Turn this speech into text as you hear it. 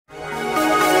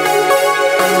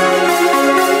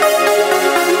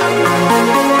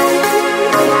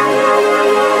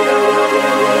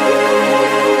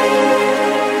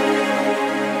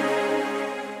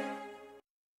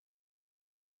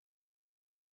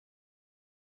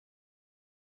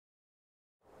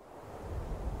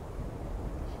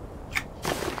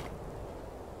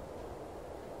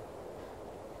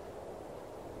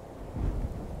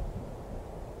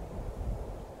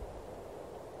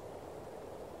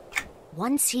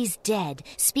Once he's dead,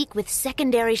 speak with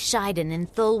Secondary Shai in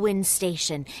Thulwun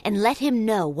Station and let him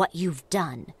know what you've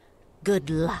done. Good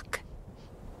luck.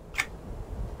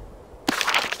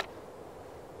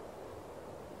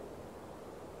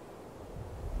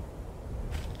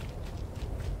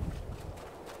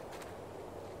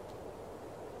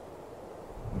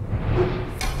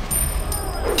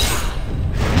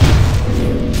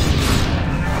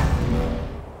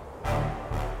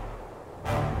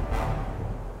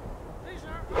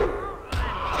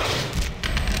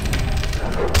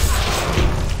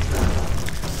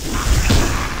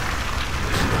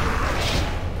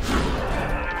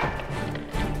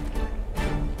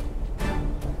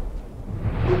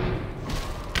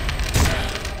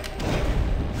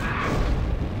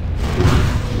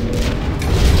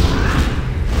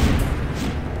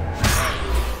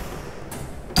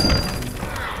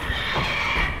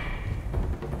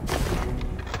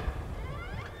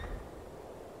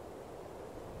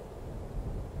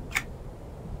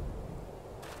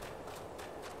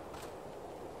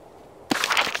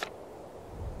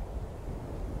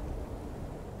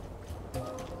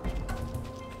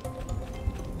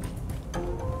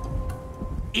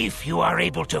 If you are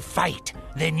able to fight,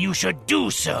 then you should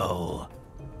do so.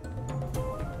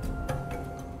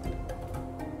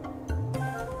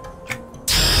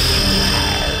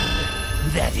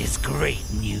 That is great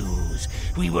news.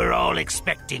 We were all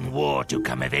expecting war to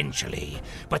come eventually,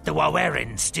 but the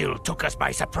Haoaeran still took us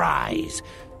by surprise.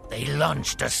 They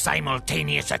launched a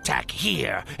simultaneous attack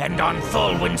here and on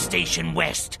Thulwun Station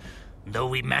West. Though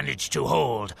we managed to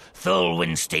hold,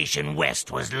 Thulwun Station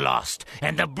West was lost,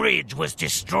 and the bridge was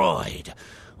destroyed.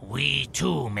 We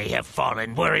too may have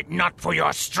fallen were it not for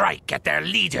your strike at their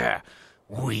leader.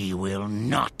 We will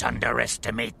not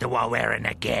underestimate the Haoaeran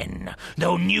again,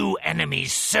 though new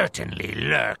enemies certainly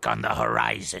lurk on the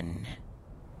horizon.